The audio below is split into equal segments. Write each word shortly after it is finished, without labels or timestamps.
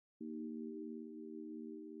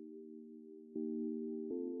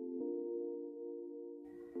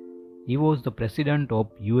He was the president of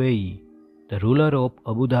UAE, the ruler of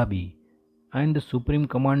Abu Dhabi, and the supreme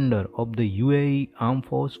commander of the UAE Armed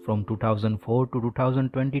Force from 2004 to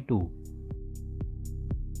 2022.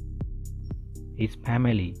 His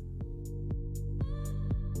family.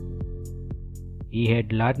 He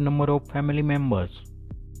had large number of family members.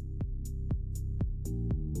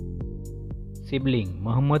 Sibling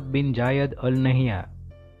Mohammed bin Zayed Al Nahyan.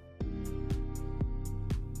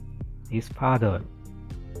 His father.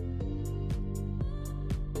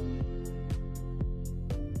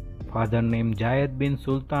 Father named Zayed bin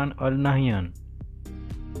Sultan Al Nahyan.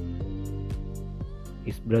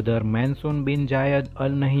 His brother Mansour bin Zayed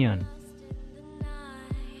Al Nahyan.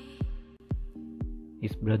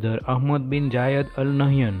 His brother Ahmad bin Zayed Al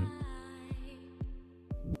Nahyan.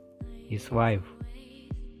 His wife.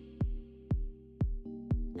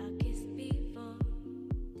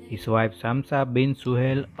 His wife Shamsa bin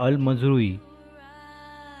Suhail Al Mazrouei.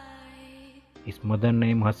 His mother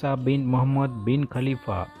named Hassa bin Mohammed bin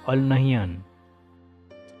Khalifa Al Nahyan.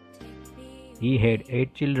 He had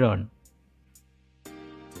 8 children.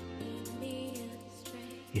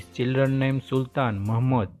 His children named Sultan,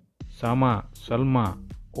 Mohammed, Shamma, Salama,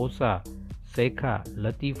 Osha, Sheikha,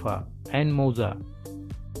 Lateefa, and Mouza.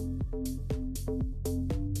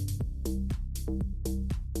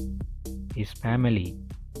 His family.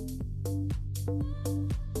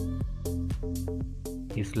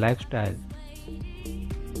 His lifestyle.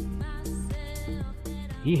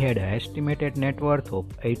 He had an estimated net worth of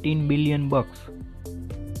 18 billion bucks.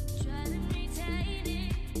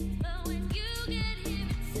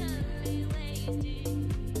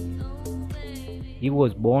 He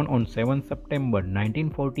was born on 7 September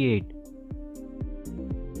 1948.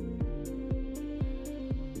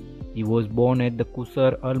 He was born at the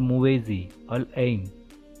Qusr al-Muwazzi al-Ain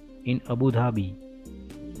in Abu Dhabi.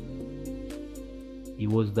 He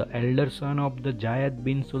was the elder son of the Zayed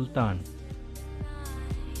bin Sultan.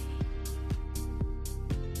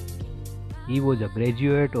 He was a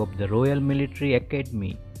graduate of the Royal Military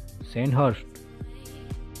Academy, Sandhurst.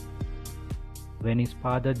 When his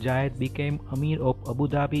father Zayed became Amir of Abu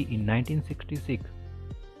Dhabi in 1966,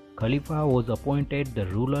 Khalifa was appointed the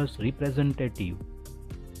ruler's representative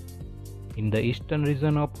in the eastern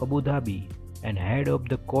region of Abu Dhabi and head of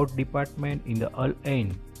the court department in the Al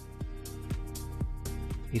Ain.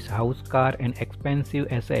 His house, car, and expensive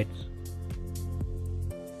assets.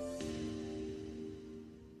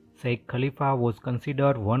 Sheikh Khalifa was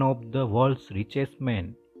considered one of the world's richest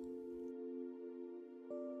men.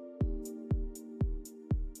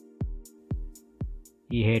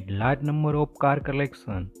 He had large number of car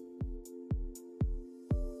collection.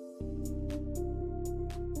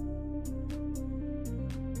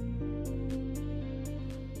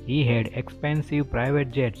 He had expensive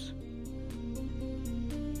private jets.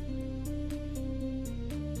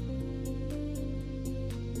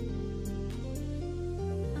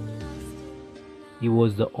 He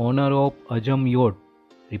was the owner of Ajam yacht,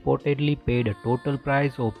 reportedly paid a total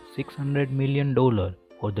price of $600 million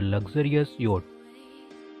for the luxurious yacht.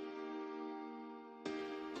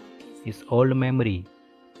 His old memory.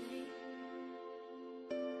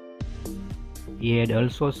 He had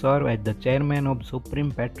also served as the chairman of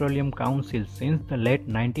Supreme Petroleum Council since the late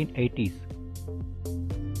 1980s.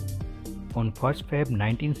 On 1st Feb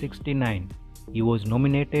 1969, he was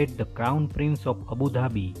nominated the Crown Prince of Abu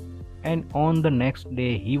Dhabi, and on the next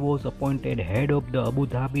day he was appointed head of the Abu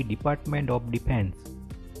Dhabi Department of Defense.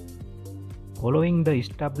 Following the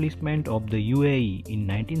establishment of the UAE in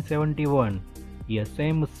 1971, he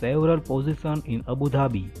assumed several positions in Abu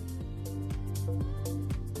Dhabi.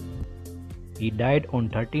 He died on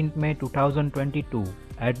 13 May 2022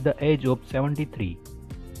 at the age of 73.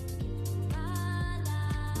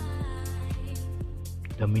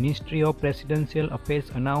 The Ministry of Presidential Affairs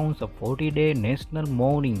announced a 40-day national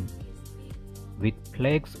mourning with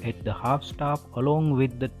flags at the half-staff along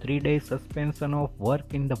with the 3-day suspension of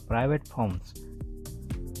work in the private firms